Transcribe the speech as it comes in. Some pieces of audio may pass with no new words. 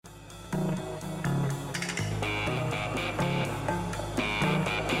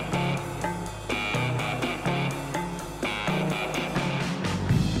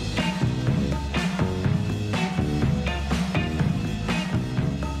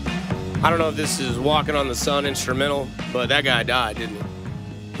I don't know if this is Walking on the Sun instrumental, but that guy died, didn't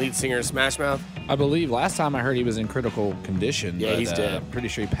he? Lead singer of Smash Mouth? I believe last time I heard he was in critical condition. Yeah, but, he's dead. Pretty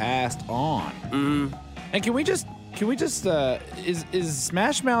sure he passed on. Mm-hmm. And can we just is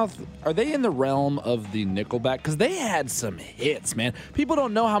Smash Mouth, are they in the realm of the Nickelback? Because they had some hits, man. People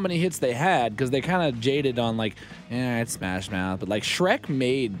don't know how many hits they had because they kind of jaded on like, it's Smash Mouth. But like Shrek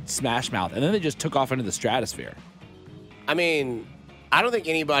made Smash Mouth and then they just took off into the stratosphere. I mean, I don't think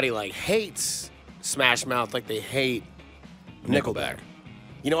anybody like hates Smash Mouth like they hate Nickelback.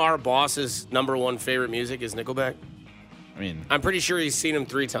 You know, our boss's #1 favorite music is Nickelback. I mean, I'm pretty sure he's seen them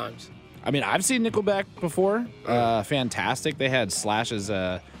 3 times. I've seen Nickelback before. Fantastic. They had Slash's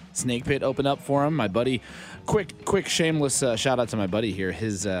Snake Pit open up for him. My buddy, quick shameless shout out to my buddy here.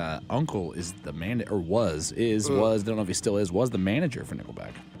 His uncle is the man, or was, don't know if he still is, was the manager for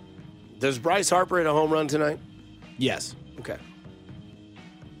Nickelback. Does Bryce Harper hit a home run tonight? Yes. Okay.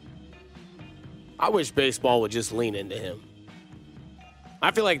 I wish baseball would just lean into him. I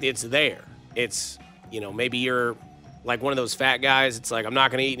feel like it's there. It's, maybe you're like one of those fat guys. It's like, I'm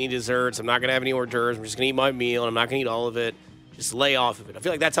not going to eat any desserts. I'm not going to have any hors d'oeuvres. I'm just going to eat my meal, and I'm not going to eat all of it. Just lay off of it. I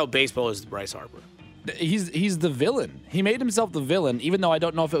feel like that's how baseball is with Bryce Harper. He's the villain. He made himself the villain, even though I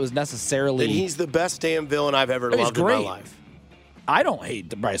don't know if it was necessarily... Then he's the best damn villain I've ever loved in my life. I don't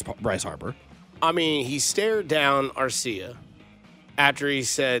hate Bryce Harper. I mean, he stared down Arcia after he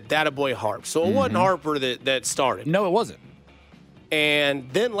said, "That a boy Harp." So it wasn't Harper that started. No, it wasn't. And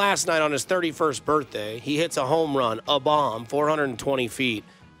then last night on his 31st birthday, he hits a home run, a bomb, 420 feet.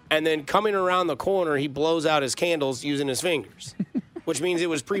 And then coming around the corner, he blows out his candles using his fingers, which means it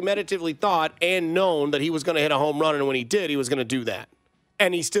was premeditatively thought and known that he was going to hit a home run. And when he did, he was going to do that.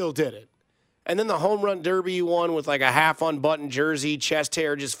 And he still did it. And then the home run derby he won with like a half unbuttoned jersey, chest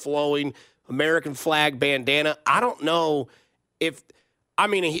hair just flowing, American flag bandana. I don't know if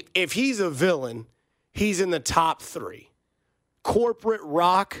he's a villain, he's in the top 3. Corporate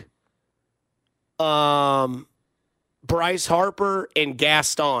Rock, Bryce Harper, and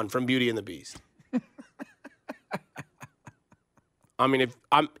Gaston from Beauty and the Beast. I mean,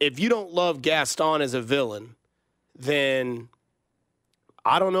 if you don't love Gaston as a villain, then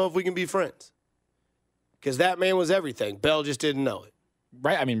I don't know if we can be friends. Because that man was everything. Bell just didn't know it.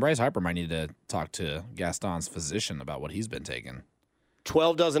 Right. I mean, Bryce Harper might need to talk to Gaston's physician about what he's been taking.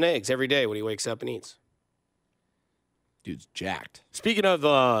 12 dozen eggs every day when he wakes up and eats. Dude's jacked. Speaking of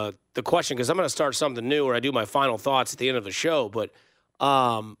the question, because I'm going to start something new where I do my final thoughts at the end of the show, but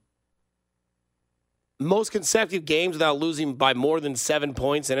most consecutive games without losing by more than 7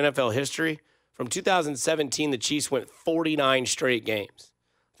 points in NFL history. From 2017, the Chiefs went 49 straight games.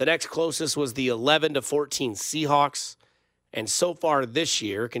 The next closest was the 11-14 Seahawks. And so far this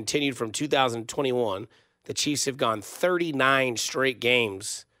year, continued from 2021, the Chiefs have gone 39 straight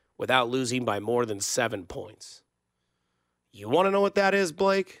games without losing by more than 7 points. You want to know what that is,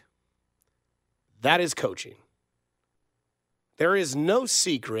 Blake? That is coaching. There is no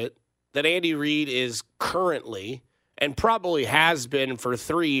secret that Andy Reid is currently, and probably has been for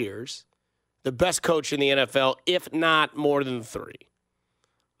 3 years, the best coach in the NFL, if not more than 3.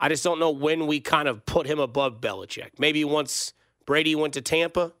 I just don't know when we kind of put him above Belichick. Maybe once Brady went to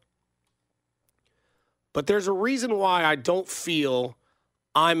Tampa. But there's a reason why I don't feel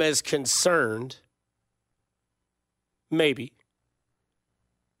I'm as concerned, maybe,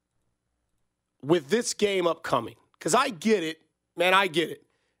 with this game upcoming. Because I get it. Man, I get it.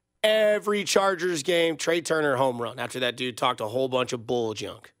 Every Chargers game, Trey Turner home run. After that dude talked a whole bunch of bull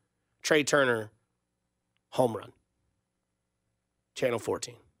junk. Trey Turner home run. Channel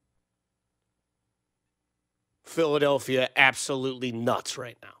 14. Philadelphia absolutely nuts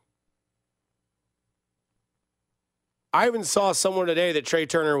right now. I even saw somewhere today that Trey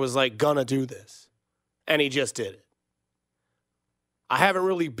Turner was like gonna do this. And he just did it. I haven't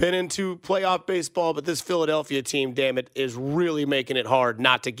really been into playoff baseball, but this Philadelphia team, damn it, is really making it hard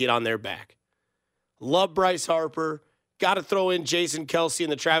not to get on their back. Love Bryce Harper. Got to throw in Jason Kelce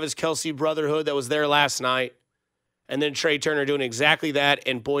and the Travis Kelce brotherhood that was there last night. And then Trey Turner doing exactly that,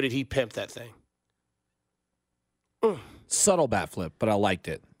 and boy, did he pimp that thing. Subtle bat flip, but I liked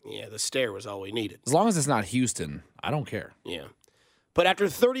it. Yeah, the stare was all we needed. As long as it's not Houston, I don't care. Yeah. But after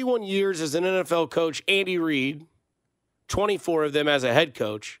 31 years as an NFL coach, Andy Reid, 24 of them as a head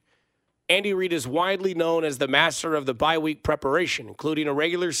coach, Andy Reid is widely known as the master of the bye week preparation, including a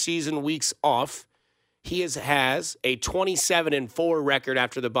regular season weeks off. He has a 27-4 record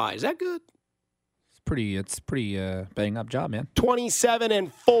after the bye. Is that good? It's pretty bang up job, man.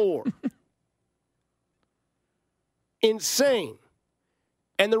 27-4. Insane.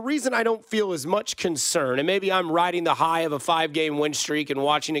 And the reason I don't feel as much concern, and maybe I'm riding the high of a 5-game win streak and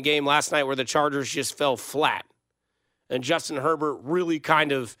watching a game last night where the Chargers just fell flat. And Justin Herbert really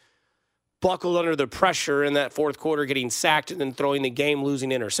kind of buckled under the pressure in that fourth quarter, getting sacked and then throwing the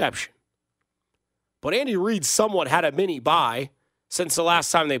game-losing interception. But Andy Reid somewhat had a mini bye since the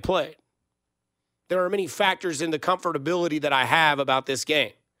last time they played. There are many factors in the comfortability that I have about this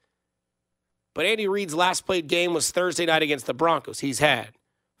game. But Andy Reid's last played game was Thursday night against the Broncos. He's had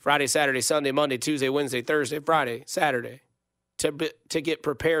Friday, Saturday, Sunday, Monday, Tuesday, Wednesday, Thursday, Friday, Saturday to get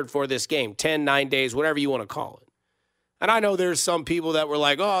prepared for this game. 10, 9 days, whatever you want to call it. And I know there's some people that were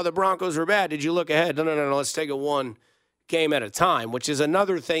like, oh, the Broncos were bad. Did you look ahead? No. Let's take it one game at a time, which is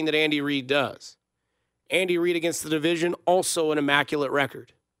another thing that Andy Reid does. Andy Reid against the division, also an immaculate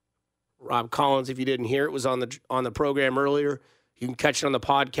record. Rob Collins, if you didn't hear it, was on the program earlier. You can catch it on the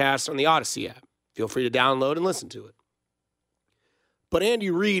podcast on the Odyssey app. Feel free to download and listen to it. But Andy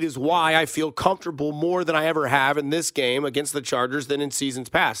Reid is why I feel comfortable more than I ever have in this game against the Chargers than in seasons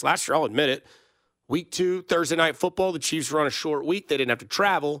past. Last year, I'll admit it, Week 2, Thursday Night Football, the Chiefs were on a short week. They didn't have to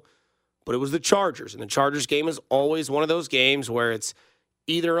travel, but it was the Chargers. And the Chargers game is always one of those games where it's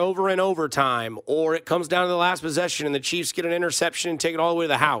either over in overtime or it comes down to the last possession and the Chiefs get an interception and take it all the way to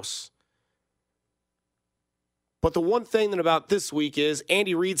the house. But the one thing that about this week is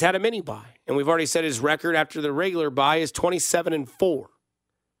Andy Reid's had a mini bye. And we've already said his record after the regular bye is 27-4.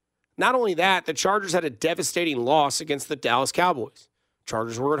 Not only that, the Chargers had a devastating loss against the Dallas Cowboys.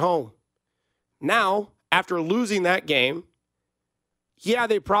 Chargers were at home. Now, after losing that game, yeah,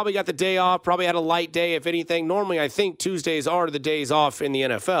 they probably got the day off, probably had a light day, if anything. Normally, I think Tuesdays are the days off in the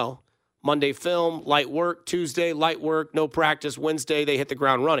NFL. Monday film, light work. Tuesday, light work, no practice. Wednesday, they hit the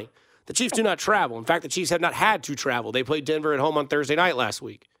ground running. The Chiefs do not travel. In fact, the Chiefs have not had to travel. They played Denver at home on Thursday night last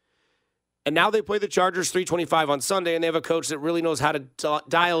week. And now they play the Chargers 3:25 on Sunday, and they have a coach that really knows how to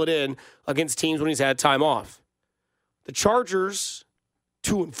dial it in against teams when he's had time off. The Chargers,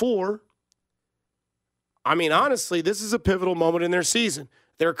 2-4. I mean, honestly, this is a pivotal moment in their season.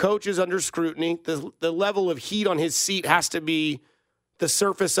 Their coach is under scrutiny. The level of heat on his seat has to be the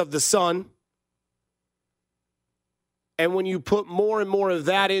surface of the sun. And when you put more and more of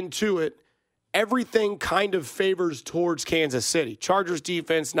that into it, everything kind of favors towards Kansas City. Chargers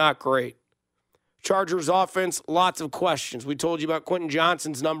defense, not great. Chargers offense, lots of questions. We told you about Quentin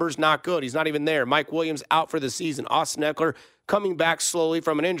Johnson's numbers, not good. He's not even there. Mike Williams out for the season. Austin Eckler coming back slowly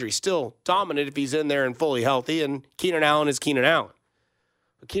from an injury. Still dominant if he's in there and fully healthy. And Keenan Allen is Keenan Allen.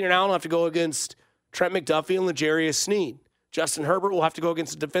 But Keenan Allen will have to go against Trent McDuffie and L'Jarius Sneed. Justin Herbert will have to go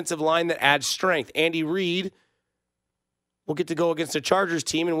against a defensive line that adds strength. Andy Reid will get to go against a Chargers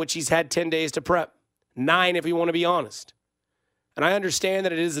team in which he's had 10 days to prep. 9 if we want to be honest. And I understand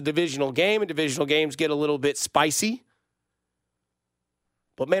that it is a divisional game, and divisional games get a little bit spicy.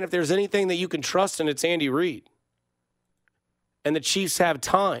 But, man, if there's anything that you can trust in, it's Andy Reid. And the Chiefs have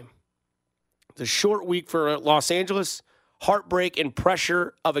time. It's a short week for Los Angeles. Heartbreak and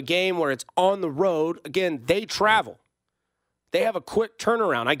pressure of a game where it's on the road. Again, they travel. They have a quick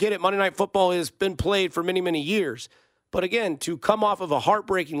turnaround. I get it. Monday Night Football has been played for many, many years. But again, to come off of a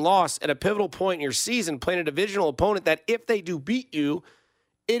heartbreaking loss at a pivotal point in your season, playing a divisional opponent that if they do beat you,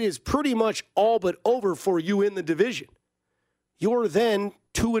 it is pretty much all but over for you in the division. You're then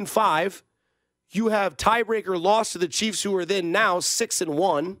 2-5. You have tiebreaker loss to the Chiefs, who are then now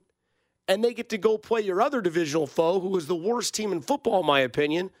 6-1. And they get to go play your other divisional foe, who is the worst team in football, in my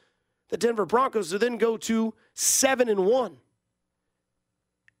opinion, the Denver Broncos, who then go to 7-1.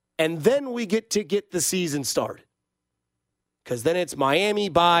 And then we get to get the season started. Because then it's Miami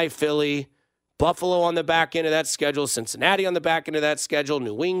by Philly, Buffalo on the back end of that schedule, Cincinnati on the back end of that schedule,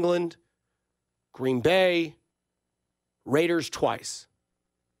 New England, Green Bay, Raiders twice.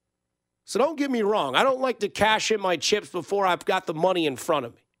 So don't get me wrong. I don't like to cash in my chips before I've got the money in front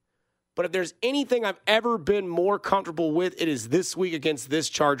of me. But if there's anything I've ever been more comfortable with, it is this week against this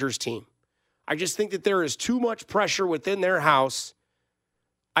Chargers team. I just think that there is too much pressure within their house.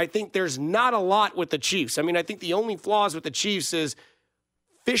 I think there's not a lot with the Chiefs. I mean, I think the only flaws with the Chiefs is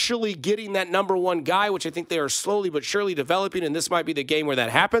officially getting that number one guy, which I think they are slowly but surely developing, and this might be the game where that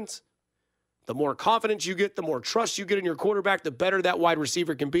happens. The more confidence you get, the more trust you get in your quarterback, the better that wide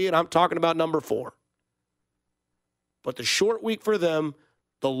receiver can be, and I'm talking about number 4. But the short week for them,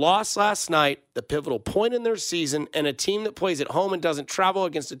 the loss last night, the pivotal point in their season, and a team that plays at home and doesn't travel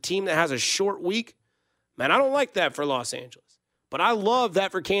against a team that has a short week, man, I don't like that for Los Angeles. But I love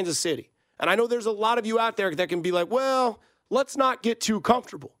that for Kansas City. And I know there's a lot of you out there that can be like, well, let's not get too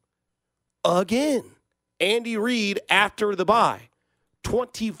comfortable. Again, Andy Reid after the bye,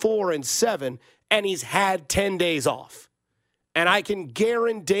 24-7, and he's had 10 days off. And I can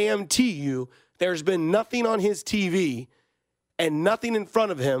guarantee you there's been nothing on his TV and nothing in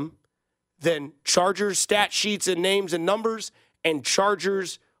front of him than Chargers stat sheets and names and numbers and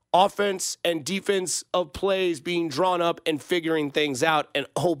Chargers offense and defense of plays being drawn up and figuring things out. And,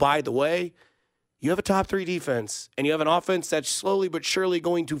 oh, by the way, you have a top 3 defense, and you have an offense that's slowly but surely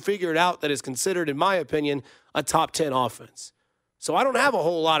going to figure it out that is considered, in my opinion, a top 10 offense. So I don't have a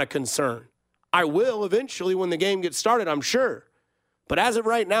whole lot of concern. I will eventually when the game gets started, I'm sure. But as of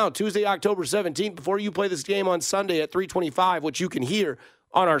right now, Tuesday, October 17th, before you play this game on Sunday at 3:25, which you can hear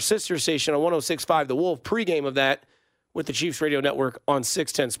on our sister station on 106.5 The Wolf, pregame of that with the Chiefs Radio Network on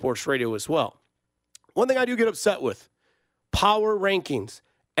 610 Sports Radio as well. One thing I do get upset with, power rankings,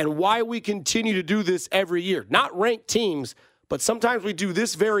 and why we continue to do this every year. Not rank teams, but sometimes we do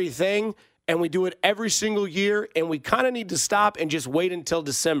this very thing, and we do it every single year, and we kind of need to stop and just wait until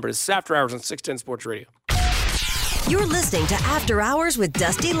December. This is After Hours on 610 Sports Radio. You're listening to After Hours with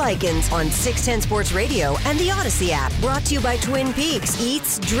Dusty Likens on 610 Sports Radio and the Odyssey app. Brought to you by Twin Peaks.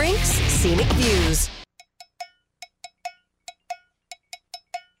 Eats, drinks, scenic views.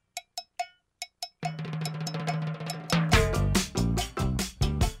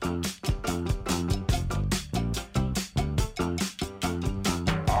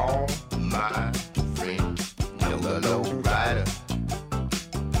 All my friends know the low rider.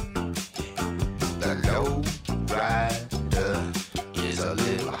 The low rider is a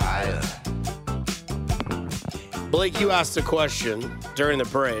little higher. Blake, you asked a question during the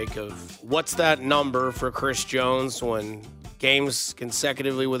break of what's that number for Chris Jones when games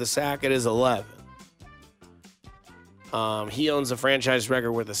consecutively with a sack? It is 11. He owns a franchise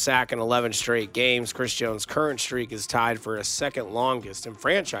record with a sack in 11 straight games. Chris Jones' current streak is tied for a second longest in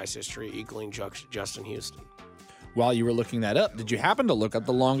franchise history, equaling Justin Houston. While you were looking that up, did you happen to look up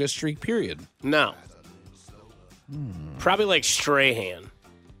the longest streak period? No. Probably like Strahan.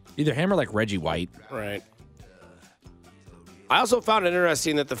 Either him or like Reggie White. Right. I also found it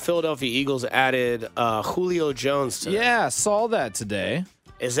interesting that the Philadelphia Eagles added Julio Jones today. Yeah, saw that today.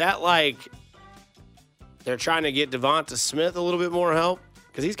 Is that like they're trying to get Devonta Smith a little bit more help?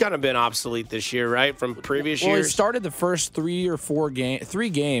 Because he's kind of been obsolete this year, right, from previous Well, years? he started the first 3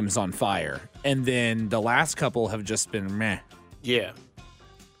 games on fire, and then the last couple have just been meh. Yeah.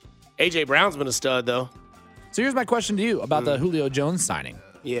 A.J. Brown's been a stud, though. So here's my question to you about the Julio Jones signing.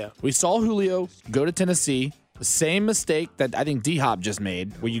 Yeah. We saw Julio go to Tennessee, the same mistake that I think D-Hop just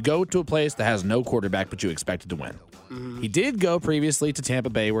made, where you go to a place that has no quarterback, but you expected to win. He did go previously to Tampa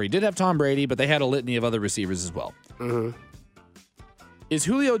Bay, where he did have Tom Brady, but they had a litany of other receivers as well. Is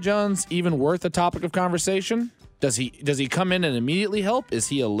Julio Jones even worth a topic of conversation? Does he come in and immediately help? Is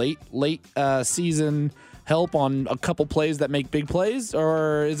he a late season help on a couple plays that make big plays,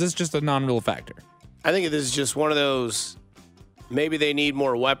 or is this just a non-real factor? I think this is just one of those, maybe they need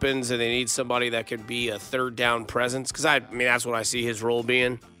more weapons and they need somebody that could be a third down presence. Because, I mean, that's what I see his role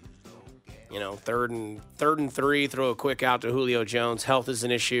being. You know, third and 3, throw a quick out to Julio Jones. Health is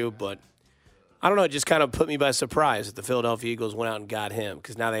an issue, but I don't know. It just kind of put me by surprise that the Philadelphia Eagles went out and got him.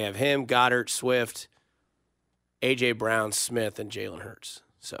 Because now they have him, Goddard, Swift, A.J. Brown, Smith, and Jalen Hurts.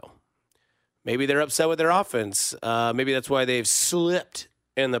 So maybe they're upset with their offense. Maybe that's why they've slipped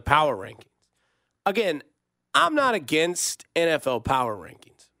in the power rankings. Again, I'm not against NFL power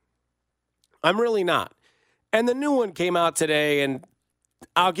rankings. I'm really not. And the new one came out today, and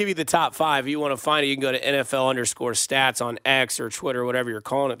I'll give you the top 5. If you want to find it, you can go to NFL_stats on X or Twitter, whatever you're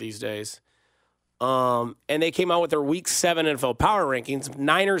calling it these days. And they came out with their Week 7 NFL power rankings.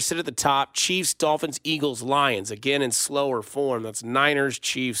 Niners sit at the top. Chiefs, Dolphins, Eagles, Lions. Again, in slower form. That's Niners,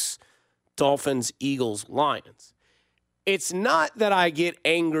 Chiefs, Dolphins, Eagles, Lions. It's not that I get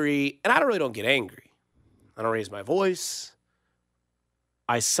angry, and I really don't get angry. I don't raise my voice.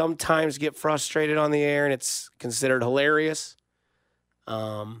 I sometimes get frustrated on the air, and it's considered hilarious.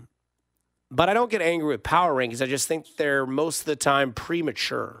 But I don't get angry with power rankings. I just think they're most of the time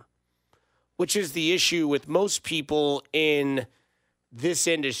premature, which is the issue with most people in this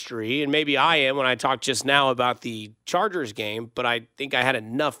industry. And maybe I am when I talked just now about the Chargers game, but I think I had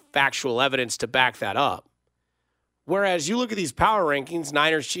enough factual evidence to back that up. Whereas you look at these power rankings,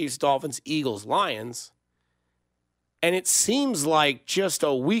 Niners, Chiefs, Dolphins, Eagles, Lions, and it seems like just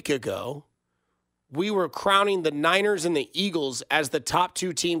a week ago, we were crowning the Niners and the Eagles as the top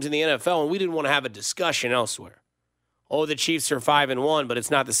 2 teams in the NFL, and we didn't want to have a discussion elsewhere. Oh, the Chiefs are 5-1, but it's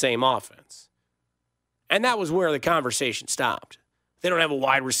not the same offense. And that was where the conversation stopped. They don't have a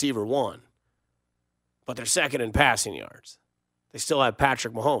wide receiver 1, but they're second in passing yards. They still have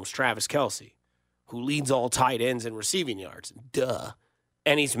Patrick Mahomes, Travis Kelce, who leads all tight ends in receiving yards. Duh.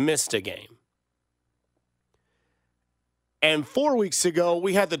 And he's missed a game. And 4 weeks ago,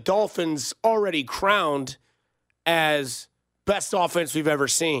 we had the Dolphins already crowned as best offense we've ever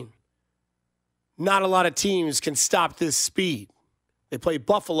seen. Not a lot of teams can stop this speed. They play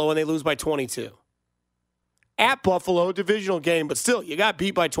Buffalo and they lose by 22. At Buffalo, divisional game, but still, you got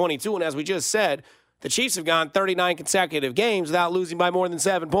beat by 22. And as we just said, the Chiefs have gone 39 consecutive games without losing by more than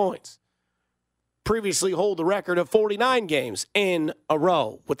 7 points. Previously hold the record of 49 games in a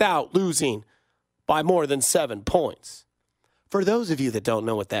row without losing by more than 7 points. For those of you that don't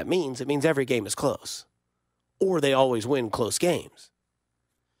know what that means, it means every game is close. Or they always win close games.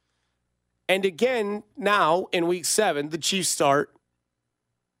 And again, now in week 7, the Chiefs start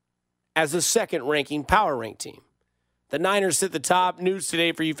as the second-ranking power rank team. The Niners sit at the top. News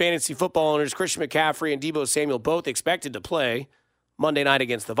today for you fantasy football owners, Christian McCaffrey and Deebo Samuel both expected to play Monday night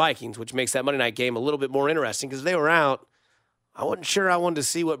against the Vikings, which makes that Monday night game a little bit more interesting because if they were out, I wasn't sure I wanted to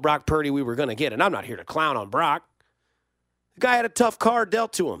see what Brock Purdy we were going to get. And I'm not here to clown on Brock. The guy had a tough card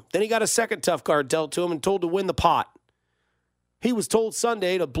dealt to him. Then he got a second tough card dealt to him and told to win the pot. He was told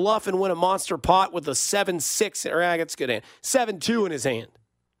Sunday to bluff and win a monster pot with a 7-6, or I guess good hand, 7-2 in his hand.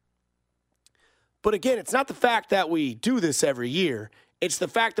 But again, it's not the fact that we do this every year. It's the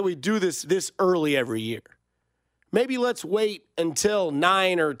fact that we do this early every year. Maybe let's wait until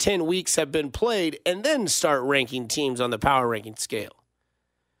 9 or 10 weeks have been played and then start ranking teams on the power ranking scale.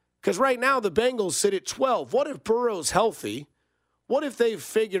 Because right now the Bengals sit at 12. What if Burrow's healthy? What if they've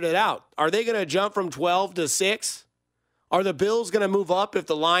figured it out? Are they going to jump from 12 to 6? Are the Bills going to move up if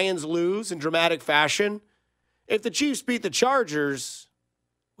the Lions lose in dramatic fashion? If the Chiefs beat the Chargers,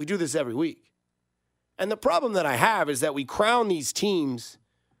 we do this every week. And the problem that I have is that we crown these teams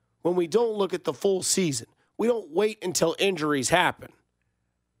when we don't look at the full season. We don't wait until injuries happen.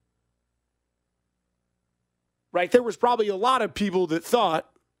 Right? There was probably a lot of people that thought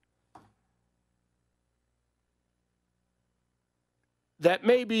that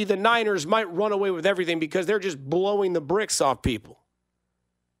maybe the Niners might run away with everything because they're just blowing the bricks off people.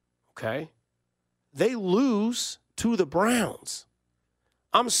 Okay? They lose to the Browns.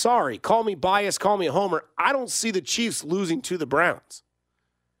 I'm sorry. Call me biased, call me a homer. I don't see the Chiefs losing to the Browns.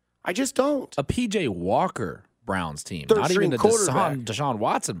 I just don't. A P.J. Walker Browns team. Third Not even string the quarterback. Deshaun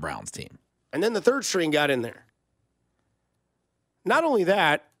Watson Browns team. And then the third string got in there. Not only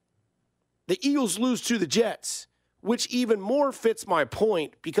that, the Eagles lose to the Jets, which even more fits my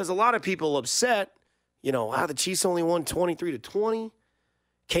point because a lot of people upset, the Chiefs only won 23-20,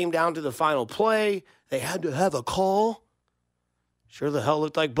 came down to the final play. They had to have a call. Sure the hell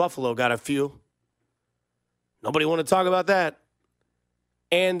looked like Buffalo got a few. Nobody want to talk about that.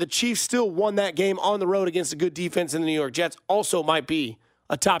 And the Chiefs still won that game on the road against a good defense in the New York Jets. Also might be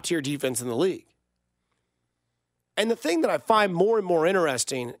a top-tier defense in the league. And the thing that I find more and more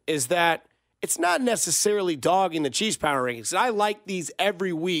interesting is that it's not necessarily dogging the Chiefs power rankings. I like these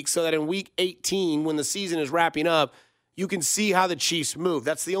every week so that in week 18, when the season is wrapping up, you can see how the Chiefs move.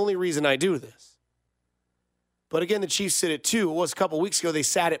 That's the only reason I do this. But again, the Chiefs sit at 2. It was a couple weeks ago. They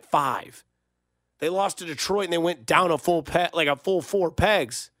sat at 5. They lost to Detroit and they went down a full 4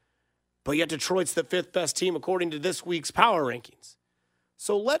 pegs. But yet Detroit's the 5th best team according to this week's power rankings.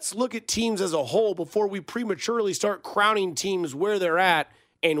 So let's look at teams as a whole before we prematurely start crowning teams where they're at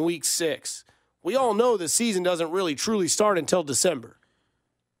in week 6. We all know the season doesn't really truly start until December.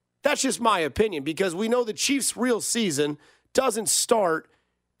 That's just my opinion because we know the Chiefs' real season doesn't start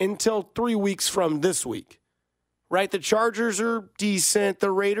until 3 weeks from this week. Right? The Chargers are decent,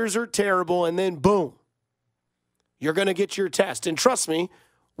 the Raiders are terrible, and then boom, you're going to get your test. And trust me,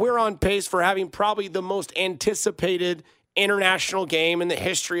 we're on pace for having probably the most anticipated international game in the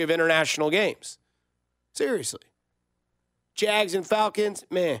history of international games. Seriously. Jags and Falcons,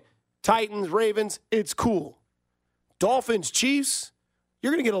 man. Titans, Ravens, it's cool. Dolphins, Chiefs,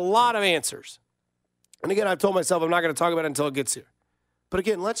 you're going to get a lot of answers. And again, I've told myself I'm not going to talk about it until it gets here. But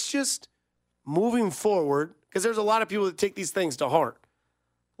again, let's just, moving forward, because there's a lot of people that take these things to heart.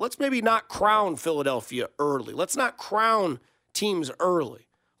 Let's maybe not crown Philadelphia early. Let's not crown teams early.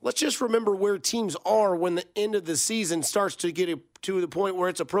 Let's just remember where teams are when the end of the season starts to get to the point where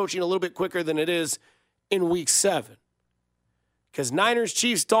it's approaching a little bit quicker than it is in week 7. Because Niners,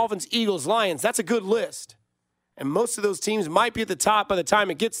 Chiefs, Dolphins, Eagles, Lions, that's a good list. And most of those teams might be at the top by the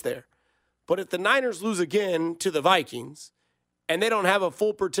time it gets there. But if the Niners lose again to the Vikings, and they don't have a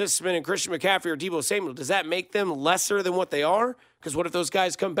full participant in Christian McCaffrey or Deebo Samuel, does that make them lesser than what they are? Because what if those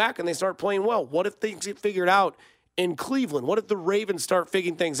guys come back and they start playing well? What if things get figured out in Cleveland? What if the Ravens start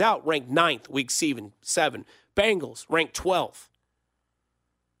figuring things out, ranked 9th, week 7? Bengals, ranked 12th.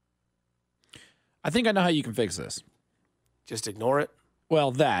 I think I know how you can fix this. Just ignore it?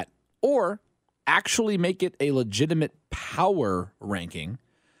 Well, that. Or actually make it a legitimate power ranking,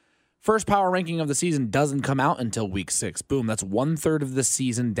 first power ranking of the season doesn't come out until week 6. Boom, that's 1/3 of the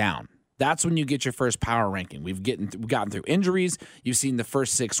season down. That's when you get your first power ranking. We've gotten through injuries. You've seen the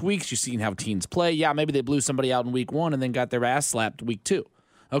first 6 weeks. You've seen how teams play. Yeah, maybe they blew somebody out in week 1 and then got their ass slapped week 2.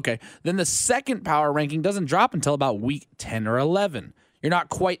 Okay, then the second power ranking doesn't drop until about week 10 or 11. You're not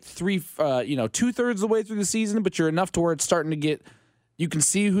quite 2/3 of the way through the season, but you're enough to where it's starting to get. You can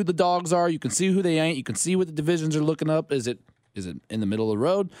see who the dogs are. You can see who they ain't. You can see what the divisions are looking up. Is it in the middle of the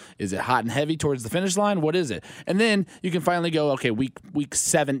road? Is it hot and heavy towards the finish line? What is it? And then you can finally go, okay, week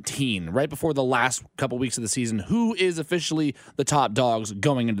 17, right before the last couple weeks of the season, who is officially the top dogs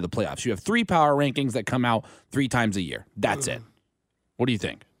going into the playoffs? You have 3 power rankings that come out 3 times a year. That's it. What do you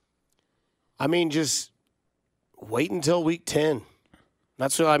think? I mean, just wait until week 10.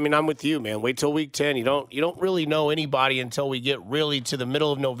 That's what I mean. I'm with you, man. Wait till week 10. You don't really know anybody until we get really to the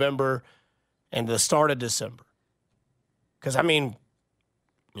middle of November and the start of December. Because I mean,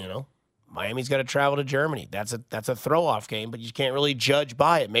 Miami's got to travel to Germany. That's a throw-off game, but you can't really judge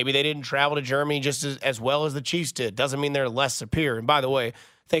by it. Maybe they didn't travel to Germany just as well as the Chiefs did. Doesn't mean they're less superior. And by the way,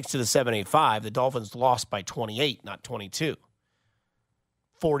 thanks to the 7-8-5, the Dolphins lost by 28, not 22.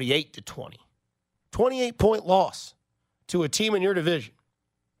 48-20. 28-point loss to a team in your division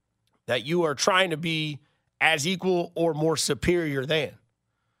that you are trying to be as equal or more superior than.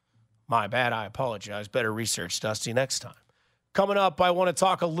 My bad, I apologize. Better research, Dusty, next time. Coming up, I want to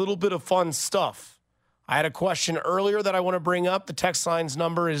talk a little bit of fun stuff. I had a question earlier that I want to bring up. The text line's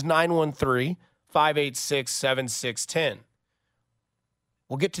number is 913-586-7610.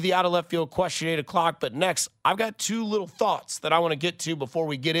 We'll get to the out-of-left field question at 8 o'clock, but next, I've got 2 little thoughts that I want to get to before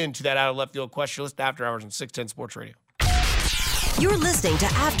we get into that out-of-left field question list after hours on 610 Sports Radio. You're listening to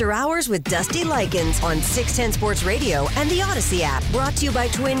After Hours with Dusty Likens on 610 Sports Radio and the Odyssey app. Brought to you by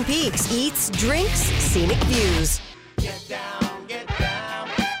Twin Peaks. Eats, drinks, scenic views. Get down, get down,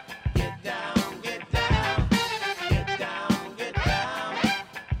 get down, get down, get down, get down,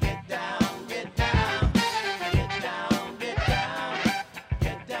 get down, get down, get down, get down,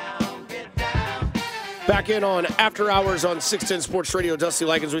 get down, get down. Back in on After Hours on 610 Sports Radio. Dusty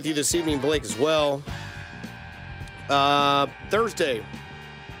Likens with you this evening. Blake as well. Thursday.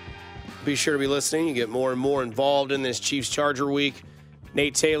 Be sure to be listening. You get more and more involved in this Chiefs-Charger week.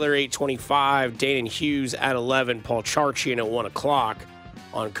 Nate Taylor, 8:25. Danon Hughes at 11. Paul Charchian at 1 o'clock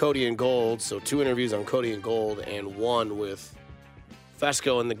on Cody and Gold. So 2 interviews on Cody and Gold and 1 with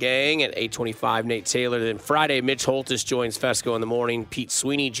Fesco and the gang at 8:25. Nate Taylor. Then Friday, Mitch Holtis joins Fesco in the morning. Pete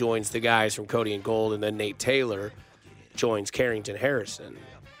Sweeney joins the guys from Cody and Gold. And then Nate Taylor joins Carrington Harrison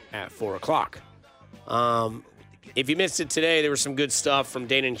at 4 o'clock. If you missed it today, there was some good stuff from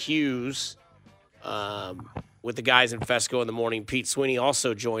Danon Hughes with the guys in Fesco in the morning. Pete Sweeney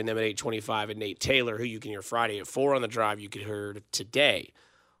also joined them at 8:25, and Nate Taylor, who you can hear Friday at 4 on the drive, you could hear today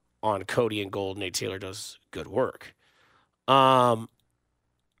on Cody and Gold. Nate Taylor does good work. Man,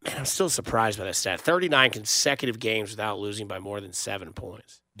 I'm still surprised by that stat. 39 consecutive games without losing by more than 7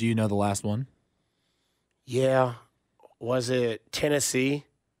 points. Do you know the last one? Yeah. Was it Tennessee?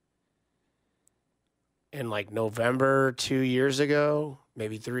 In like November 2 years ago,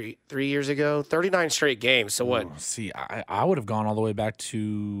 maybe three years ago, 39 straight games. So what? See, I would have gone all the way back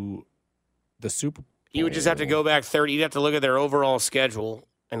to the Super Bowl. You would just have to go back 30. You'd have to look at their overall schedule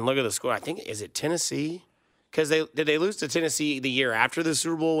and look at the score. I think, is it Tennessee? Because did they lose to Tennessee the year after the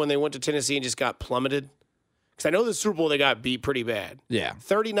Super Bowl when they went to Tennessee and just got plummeted? Because I know the Super Bowl they got beat pretty bad. Yeah.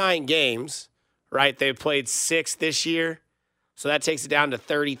 39 games, right? They played 6 this year. So that takes it down to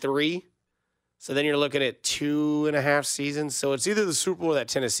 33. So then you're looking at 2.5 seasons. So it's either the Super Bowl or that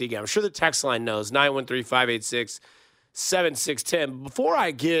Tennessee game. I'm sure the text line knows, 913-586-7610. Before I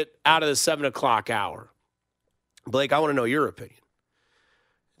get out of the 7 o'clock hour, Blake, I want to know your opinion.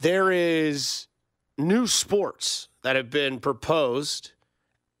 There is new sports that have been proposed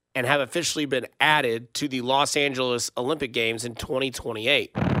and have officially been added to the Los Angeles Olympic Games in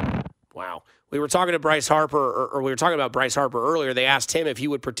 2028. Wow. We were talking to Bryce Harper, or we were talking about Bryce Harper earlier. They asked him if he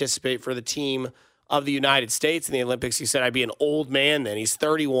would participate for the team of the United States in the Olympics. He said, I'd be an old man then. He's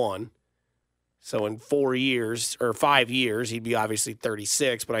 31. So in 4 years, or 5 years, he'd be obviously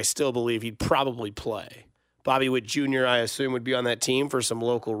 36, but I still believe he'd probably play. Bobby Witt Jr., I assume, would be on that team for some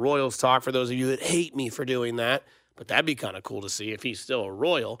local Royals talk, for those of you that hate me for doing that. But that'd be kind of cool to see if he's still a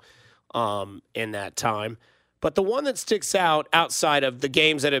Royal in that time. But the one that sticks out outside of the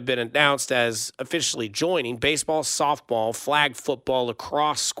games that have been announced as officially joining, baseball, softball, flag football,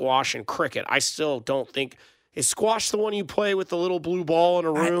 lacrosse, squash, and cricket, I still don't think – is squash the one you play with the little blue ball in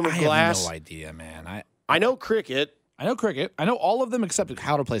a room of glass? I have no idea, man. I know cricket. I know cricket. I know all of them except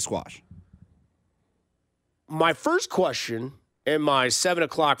how to play squash. my first question and my 7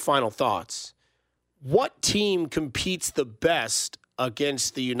 o'clock final thoughts, what team competes the best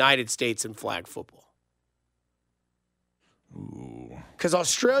against the United States in flag football? Because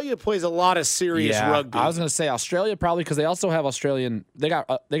Australia plays a lot of serious rugby. I was going to say Australia probably because they also have Australian. They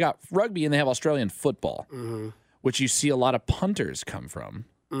got rugby and they have Australian football, which you see a lot of punters come from.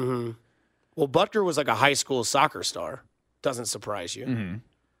 Mm-hmm. Well, Butker was like a high school soccer star. Doesn't surprise you. Mm-hmm.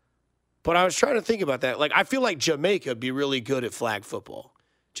 But I was trying to think about that. Like, I feel like Jamaica would be really good at flag football,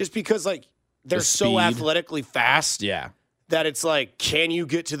 just because like they're so athletically fast. Yeah. That it's like, can you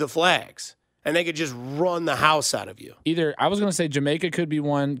get to the flags? And they could just run the house out of you. Either, I was going to say Jamaica could be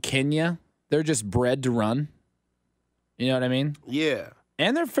one. Kenya, they're just bred to run. You know what I mean? Yeah.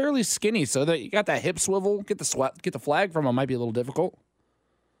 And they're fairly skinny, so that you got that hip swivel. Get the flag from them might be a little difficult.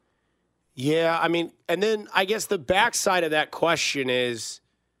 Yeah, I mean, and then I guess the backside of that question is,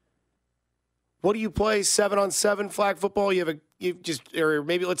 what do you play, 7-on-7 flag football? Or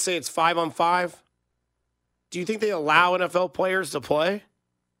maybe let's say it's 5-on-5. Do you think they allow NFL players to play?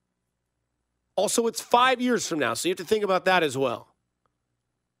 Also, it's 5 years from now, so you have to think about that as well.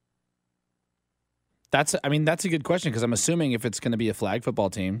 That's a good question because I'm assuming if it's going to be a flag football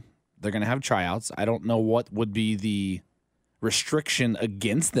team, they're going to have tryouts. I don't know what would be the restriction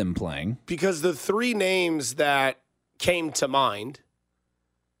against them playing. Because the three names that came to mind,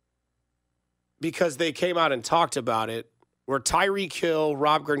 because they came out and talked about it, were Tyreek Hill,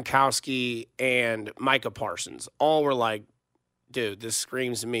 Rob Gronkowski, and Micah Parsons. All were like, dude, this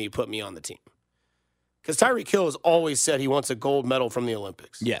screams to me, put me on the team. Because Tyreek Hill has always said he wants a gold medal from the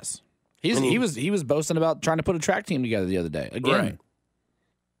Olympics. Yes. He was boasting about trying to put a track team together the other day. Again. Right.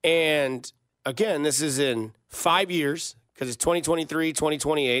 And again, this is in 5 years, because it's 2023,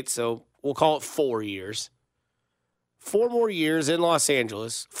 2028, so we'll call it 4 years. 4 more years in Los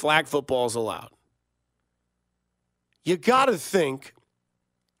Angeles, flag football is allowed. You got to think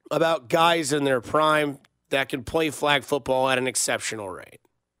about guys in their prime that can play flag football at an exceptional rate.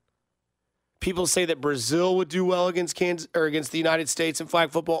 People say that Brazil would do well against the United States in flag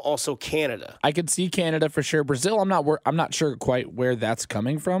football. Also, Canada. I could see Canada for sure. Brazil, I'm not sure quite where that's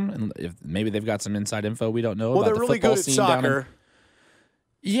coming from, and if maybe they've got some inside info we don't know. Well, about they're the really football good at scene down soccer.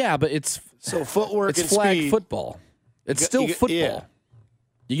 Yeah, but it's footwork it's and flag speed. football. It's still football. Yeah.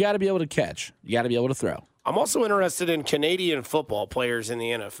 You got to be able to catch. You got to be able to throw. I'm also interested in Canadian football players in the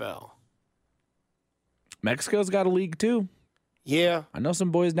NFL. Mexico's got a league too. Yeah. I know some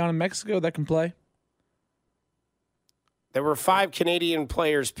boys down in Mexico that can play. There were 5 Canadian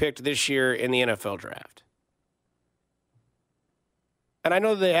players picked this year in the NFL draft. And I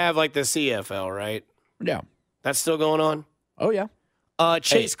know they have like the CFL, right? Yeah. That's still going on? Oh, yeah.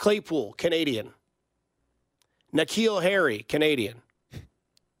 Chase Claypool, Canadian. N'Keal Harry, Canadian.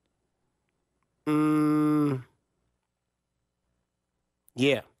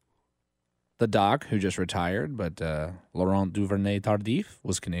 Yeah. The Doc, who just retired, but Laurent Duvernay-Tardif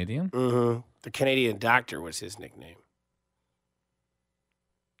was Canadian. Mm-hmm. The Canadian Doctor was his nickname.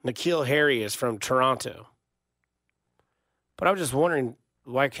 N'Keal Harry is from Toronto. But I was just wondering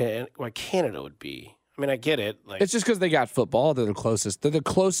why Canada would be. I mean, I get it. Like, It's just because they got football. They're the closest. They're the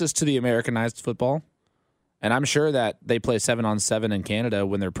closest to the Americanized football. And I'm sure that they play 7-on-7 in Canada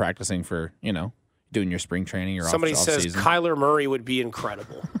when they're practicing for, doing your spring training or somebody off says season. Kyler Murray would be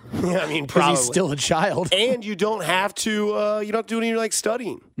incredible. I mean, probably. He's still a child. And you don't have to, you don't do any like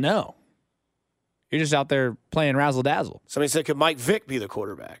studying. No. You're just out there playing razzle-dazzle. Somebody said, could Mike Vick be the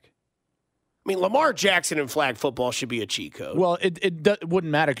quarterback? I mean, Lamar Jackson in flag football should be a cheat code. Well, it wouldn't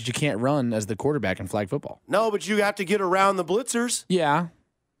matter because you can't run as the quarterback in flag football. No, but you have to get around the blitzers. Yeah.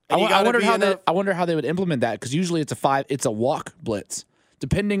 And I wonder how they would implement that because usually it's a walk blitz.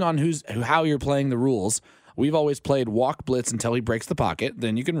 Depending on how you're playing the rules, we've always played walk blitz until he breaks the pocket,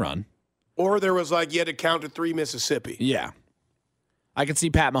 then you can run. Or there was like you had to count to 3 Mississippi. Yeah. I can see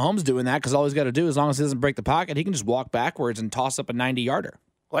Pat Mahomes doing that because all he's got to do, as long as he doesn't break the pocket, he can just walk backwards and toss up a 90-yarder.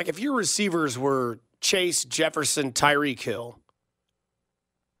 Like if your receivers were Chase, Jefferson, Tyreek Hill,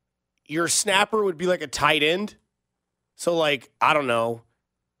 your snapper would be like a tight end. So like, I don't know.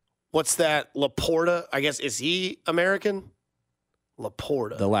 What's that? Laporta? I guess, is he American?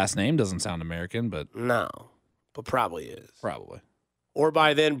 Laporta. The last name doesn't sound American, but... No, but probably is. Probably. Or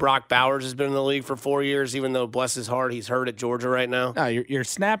by then, Brock Bowers has been in the league for 4 years, even though, bless his heart, he's hurt at Georgia right now. No, your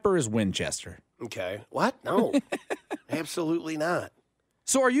snapper is Winchester. Okay. What? No. Absolutely not.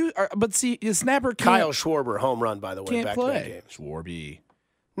 So but see, the snapper can't... Kyle Schwarber, home run, by the way, can't back play. to that game. Schwarby.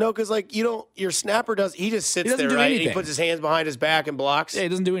 No, because, like, your snapper he just sits there, do right? anything. He puts his hands behind his back and blocks. Yeah, he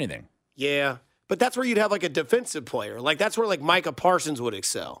doesn't do anything. Yeah. But that's where you'd have, like, a defensive player. Like, that's where, like, Micah Parsons would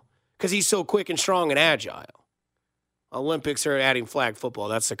excel because he's so quick and strong and agile. Olympics are adding flag football.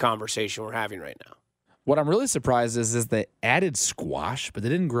 That's the conversation we're having right now. What I'm really surprised is they added squash, but they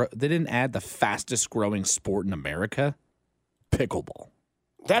didn't add the fastest growing sport in America, pickleball.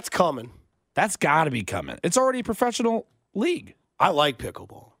 That's coming. That's got to be coming. It's already a professional league. I like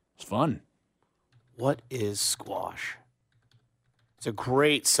pickleball. It's fun. What is squash? It's a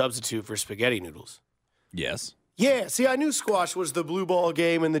great substitute for spaghetti noodles. Yes. Yeah, see, I knew squash was the blue ball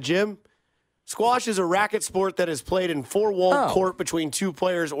game in the gym. Squash is a racket sport that is played in four-walled court between two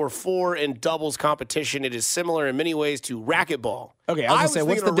players or four in doubles competition. It is similar in many ways to racquetball. Okay, I was going to say,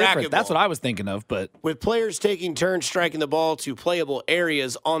 what's the difference? That's what I was thinking of, but... With players taking turns striking the ball to playable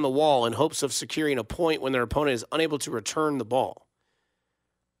areas on the wall in hopes of securing a point when their opponent is unable to return the ball.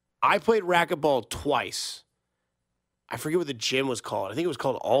 I played racquetball twice. I forget what the gym was called. I think it was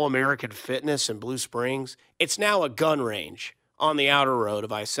called All-American Fitness in Blue Springs. It's now a gun range on the outer road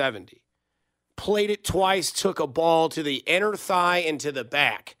of I-70. Played it twice, took a ball to the inner thigh and to the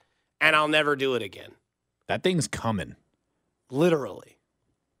back, and I'll never do it again. That thing's coming. Literally.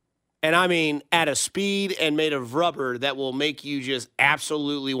 And I mean, at a speed and made of rubber that will make you just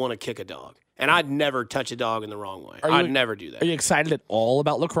absolutely want to kick a dog. And I'd never touch a dog in the wrong way. I'd never do that. Are you excited at all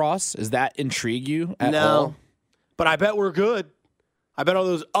about lacrosse? Does that intrigue you at all? No, but I bet we're good. I bet all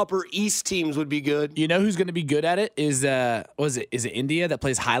those Upper East teams would be good. You know who's going to be good at it? Is it India that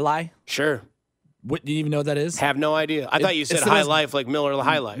plays High Lie? Sure. What, do you even know what that is? Have no idea. I thought you said High Life like Miller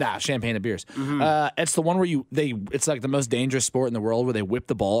High Life. Nah, champagne and beers. It's the one where it's like the most dangerous sport in the world where they whip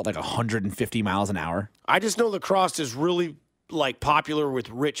the ball at like 150 miles an hour. I just know lacrosse is really like popular with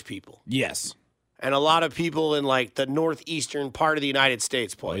rich people. Yes. And a lot of people in like the northeastern part of the United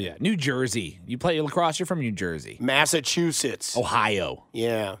States play. Oh, yeah. New Jersey. You play lacrosse, you're from New Jersey. Massachusetts. Ohio.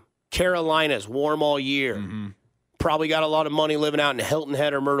 Yeah. Carolinas, warm all year. Probably got a lot of money living out in Hilton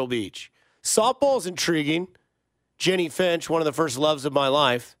Head or Myrtle Beach. Softball's intriguing. Jenny Finch, one of the first loves of my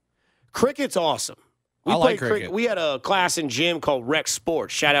life. Cricket's awesome. I like cricket. We had a class in gym called Rec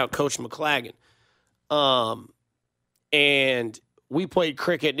Sports. Shout out Coach McLagan. And we played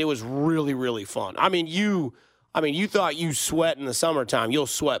cricket, and it was really, really fun. I mean, you thought you sweat in the summertime. You'll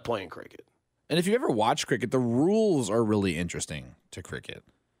sweat playing cricket. And if you ever watch cricket, the rules are really interesting to cricket.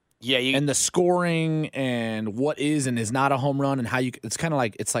 Yeah, and the scoring and what is and is not a home run and how you. It's kind of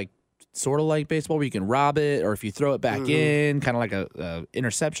like sort of like baseball where you can rob it, or if you throw it back in, kind of like a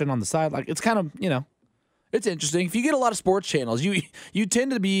interception on the side. Like it's kind of it's interesting. If you get a lot of sports channels, you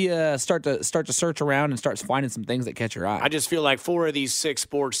tend to be start to search around and start finding some things that catch your eye. I just feel like 4 of these 6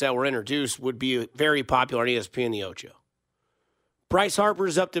 sports that were introduced would be very popular on ESPN the Ocho. Bryce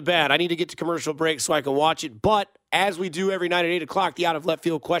Harper's up to bat. I need to get to commercial break so I can watch it. But as we do every night at 8 o'clock, the out of left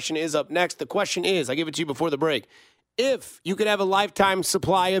field question is up next. The question is, I give it to you before the break. If you could have a lifetime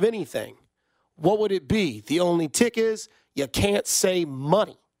supply of anything, what would it be? The only tick is you can't say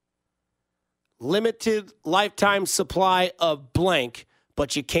money. Limited lifetime supply of blank,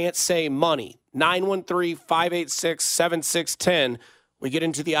 but you can't say money. 913-586-7610. We get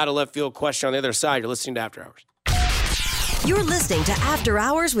into the out of left field question on the other side. You're listening to After Hours. You're listening to After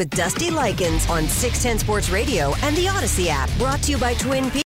Hours with Dusty Likens on 610 Sports Radio and the Odyssey app. Brought to you by Twin Peaks.